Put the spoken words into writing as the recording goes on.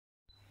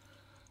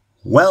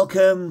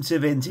Welcome to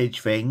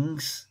Vintage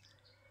Things.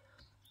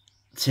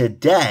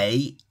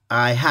 Today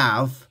I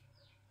have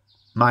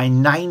my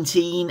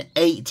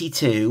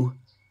 1982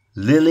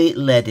 Lili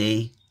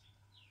Ledy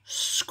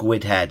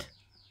squid head.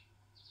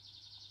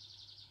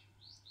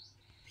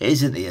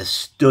 Isn't he a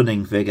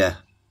stunning figure?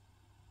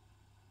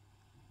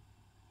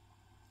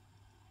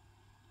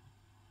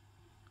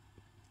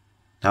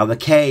 Now they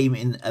came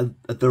in a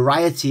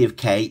variety of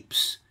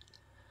capes,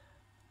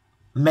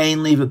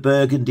 mainly the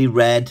burgundy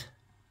red,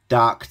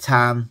 dark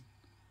tan,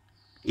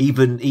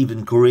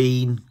 even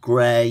green,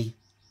 grey.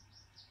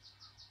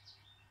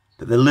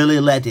 But the Lili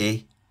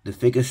Ledy, the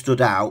figure stood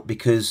out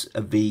because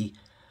of the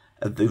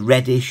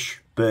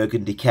reddish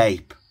burgundy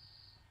cape,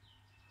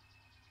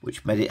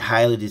 which made it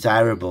highly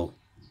desirable.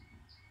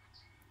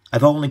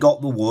 I've only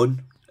got the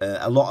one.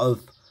 A lot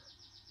of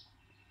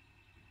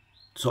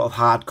sort of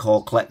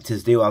hardcore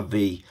collectors do have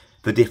the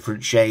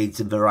different shades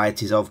and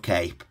varieties of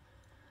cape,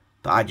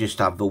 but I just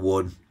have the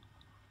one.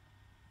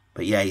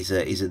 But yeah, he's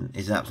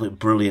an absolute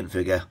brilliant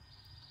figure.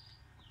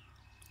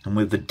 And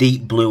with the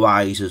deep blue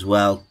eyes as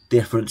well,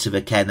 different to the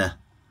Kenner.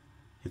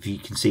 If you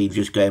can see him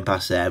just going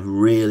past there,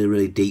 really,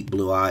 really deep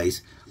blue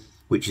eyes,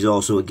 which is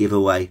also a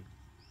giveaway.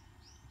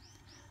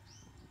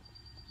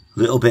 A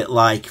little bit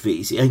like,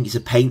 I think it's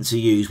a paint to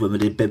use when we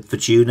did Bib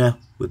Fortuna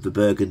with the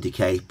burgundy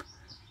cape.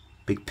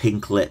 Big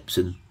pink lips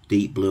and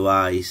deep blue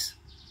eyes.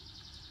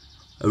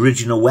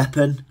 Original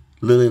weapon,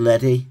 Lili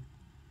Ledy.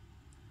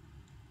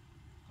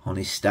 On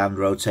his stand,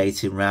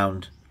 rotating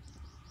round.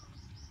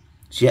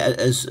 So yeah,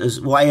 as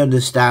what I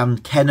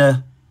understand,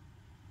 Kenner,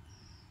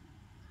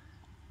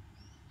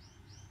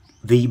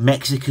 the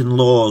Mexican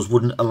laws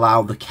wouldn't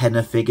allow the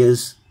Kenner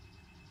figures,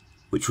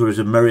 which were as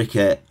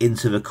America,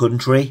 into the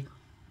country.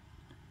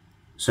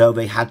 So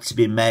they had to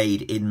be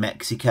made in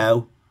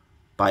Mexico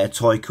by a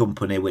toy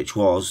company, which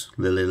was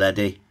Lili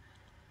Ledy.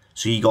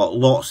 So you got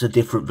lots of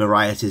different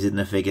varieties in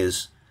the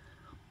figures.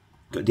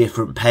 Got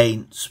different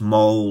paints,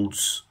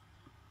 moulds,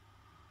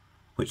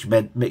 which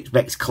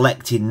makes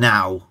collecting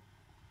now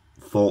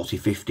 40,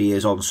 50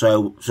 years on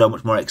so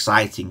much more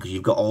exciting, because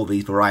you've got all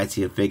these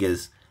variety of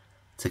figures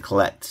to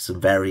collect,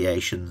 some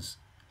variations.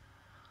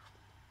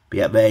 But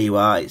yeah, there you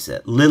are. It's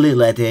a Lili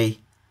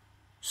Ledy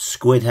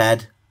squid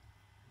head.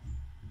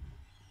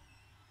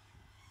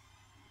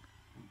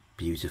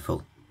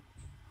 Beautiful.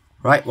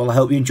 Right, well, I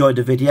hope you enjoyed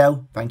the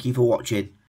video. Thank you for watching.